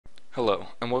Hello,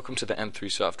 and welcome to the M3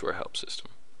 Software Help System.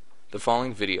 The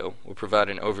following video will provide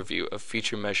an overview of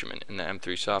feature measurement in the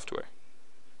M3 software.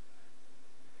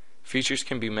 Features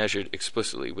can be measured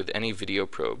explicitly with any video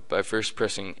probe by first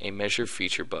pressing a Measure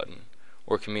Feature button,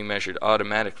 or can be measured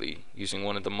automatically using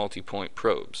one of the multi-point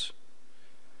probes.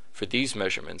 For these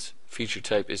measurements, feature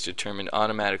type is determined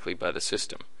automatically by the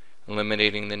system,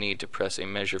 eliminating the need to press a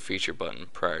Measure Feature button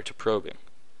prior to probing.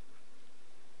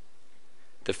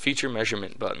 The feature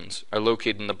measurement buttons are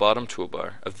located in the bottom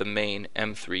toolbar of the main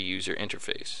M3 user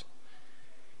interface.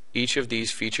 Each of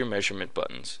these feature measurement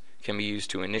buttons can be used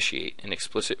to initiate an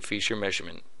explicit feature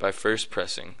measurement by first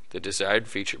pressing the desired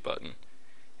feature button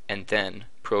and then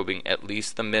probing at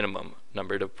least the minimum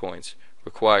number of points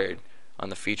required on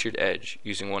the featured edge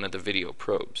using one of the video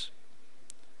probes.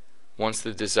 Once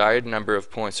the desired number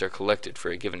of points are collected for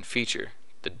a given feature,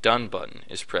 the Done button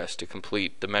is pressed to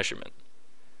complete the measurement.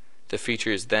 The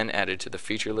feature is then added to the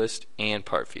feature list and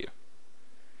part view.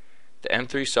 The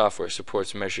M3 software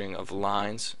supports measuring of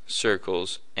lines,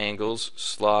 circles, angles,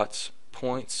 slots,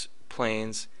 points,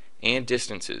 planes, and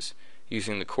distances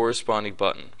using the corresponding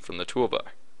button from the toolbar.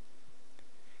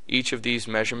 Each of these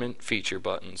measurement feature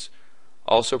buttons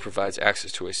also provides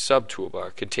access to a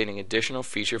sub-toolbar containing additional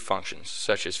feature functions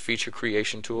such as Feature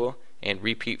Creation Tool and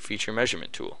Repeat Feature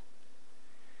Measurement Tool.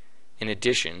 In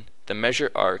addition, the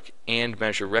Measure Arc and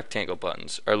Measure Rectangle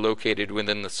buttons are located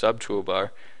within the sub-toolbar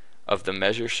of the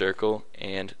Measure Circle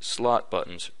and Slot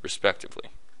buttons, respectively.